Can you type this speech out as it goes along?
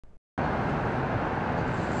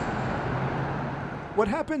What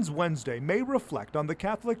happens Wednesday may reflect on the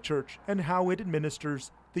Catholic Church and how it administers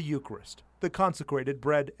the Eucharist, the consecrated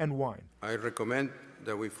bread and wine. I recommend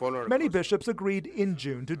that we follow. Many bishops agreed in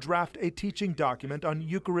June to draft a teaching document on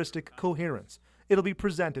Eucharistic coherence. It'll be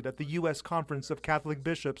presented at the U.S. Conference of Catholic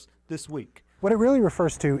Bishops this week. What it really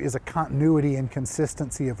refers to is a continuity and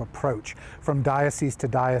consistency of approach from diocese to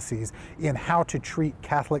diocese in how to treat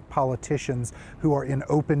Catholic politicians who are in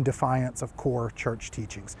open defiance of core church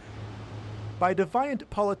teachings. By defiant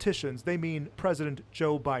politicians, they mean President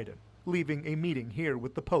Joe Biden, leaving a meeting here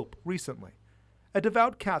with the Pope recently. A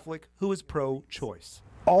devout Catholic who is pro-choice.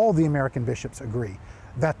 All the American bishops agree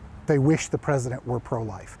that they wish the president were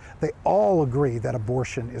pro-life. They all agree that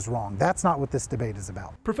abortion is wrong. That's not what this debate is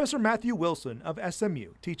about. Professor Matthew Wilson of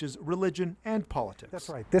SMU teaches religion and politics. That's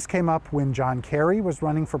right. This came up when John Kerry was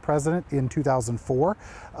running for president in 2004.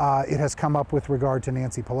 It has come up with regard to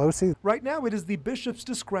Nancy Pelosi. Right now, it is the bishop's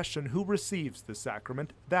discretion who receives the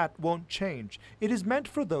sacrament. That won't change. It is meant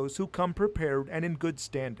for those who come prepared and in good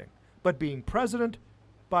standing. But being president,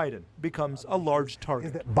 Biden becomes a large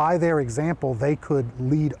target. By their example, they could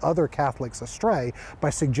lead other Catholics astray by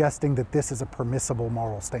suggesting that this is a permissible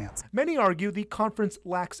moral stance. Many argue the conference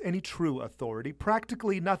lacks any true authority.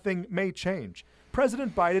 Practically nothing may change.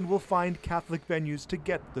 President Biden will find Catholic venues to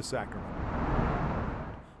get the sacrament.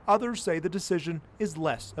 Others say the decision is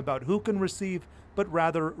less about who can receive, but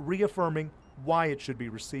rather reaffirming why it should be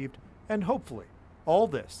received, and hopefully all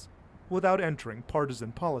this without entering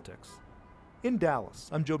partisan politics. In Dallas,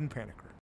 I'm Jobin Panik.